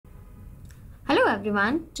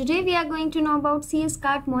everyone, today we are going to know about CS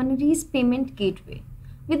Card Moneris payment gateway.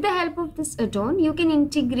 With the help of this add-on, you can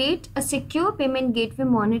integrate a secure payment gateway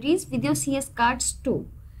Moneris with your CS Card store,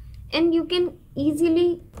 and you can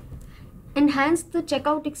easily enhance the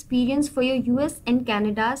checkout experience for your US and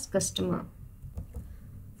Canada's customer.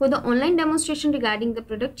 For the online demonstration regarding the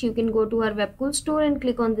product, you can go to our WebCool store and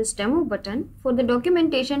click on this demo button. For the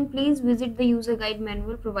documentation, please visit the user guide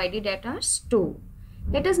manual provided at our store.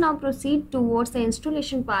 Let us now proceed towards the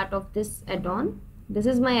installation part of this add-on. This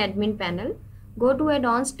is my admin panel. Go to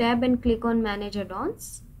Add-ons tab and click on Manage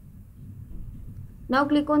Add-ons. Now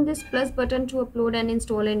click on this plus button to upload and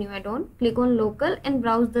install a new add-on. Click on Local and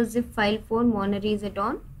browse the zip file for Moneris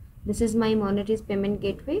add-on. This is my Moneris payment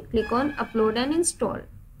gateway. Click on Upload and Install.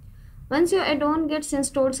 Once your add-on gets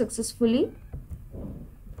installed successfully,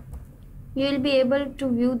 you will be able to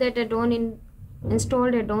view that add-on in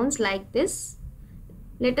installed add-ons like this.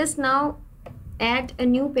 Let us now add a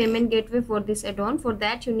new payment gateway for this add-on. For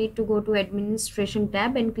that, you need to go to Administration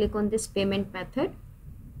tab and click on this payment method.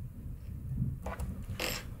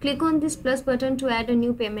 Click on this plus button to add a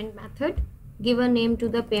new payment method. Give a name to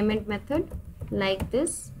the payment method like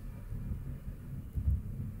this.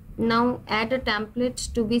 Now add a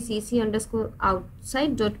template to be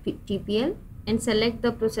cc_outside.tpl and select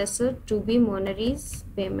the processor to be Moneris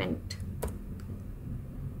payment.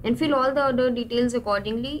 And fill all the other details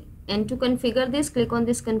accordingly. And to configure this, click on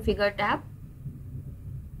this Configure tab.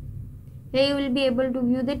 Here you will be able to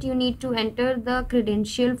view that you need to enter the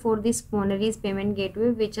credential for this Moneris payment gateway,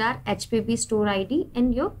 which are HPP store ID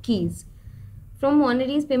and your keys. From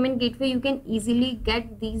Moneris payment gateway, you can easily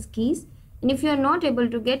get these keys. And if you are not able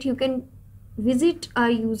to get, you can visit our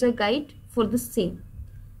user guide for the same.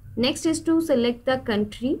 Next is to select the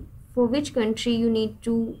country, for which country you need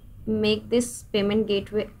to make this payment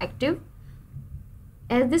gateway active.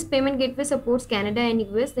 As this payment gateway supports Canada and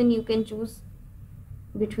US, then you can choose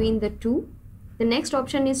between the two. The next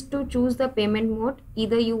option is to choose the payment mode.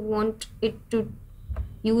 Either you want it to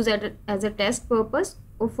use as a test purpose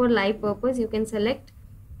or for live purpose. You can select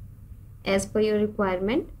as per your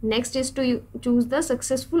requirement. Next is to choose the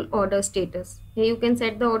successful order status. Here you can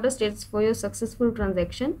set the order status for your successful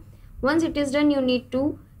transaction. Once it is done, you need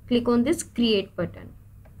to click on this Create button.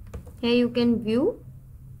 Here you can view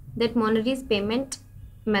that Moneris payment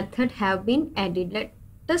method have been added. Let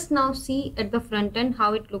us now see at the front end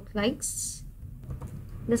how it looks like.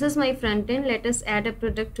 This is my front end. Let us add a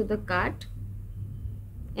product to the cart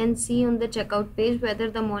and see on the checkout page whether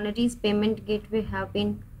the Moneris payment gateway have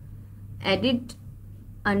been added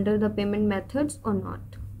under the payment methods or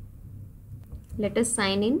not. Let us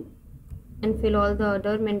sign in and fill all the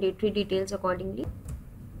other mandatory details accordingly.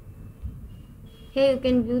 Here you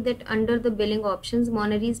can view that under the billing options,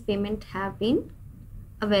 Moneris payment have been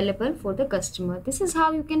available for the customer. This is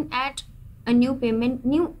how you can add a new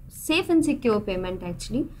safe and secure payment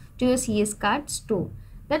actually to your CS Card store.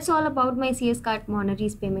 That's all about my CS Card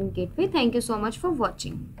Moneris payment gateway. Thank you so much for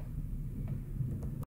watching.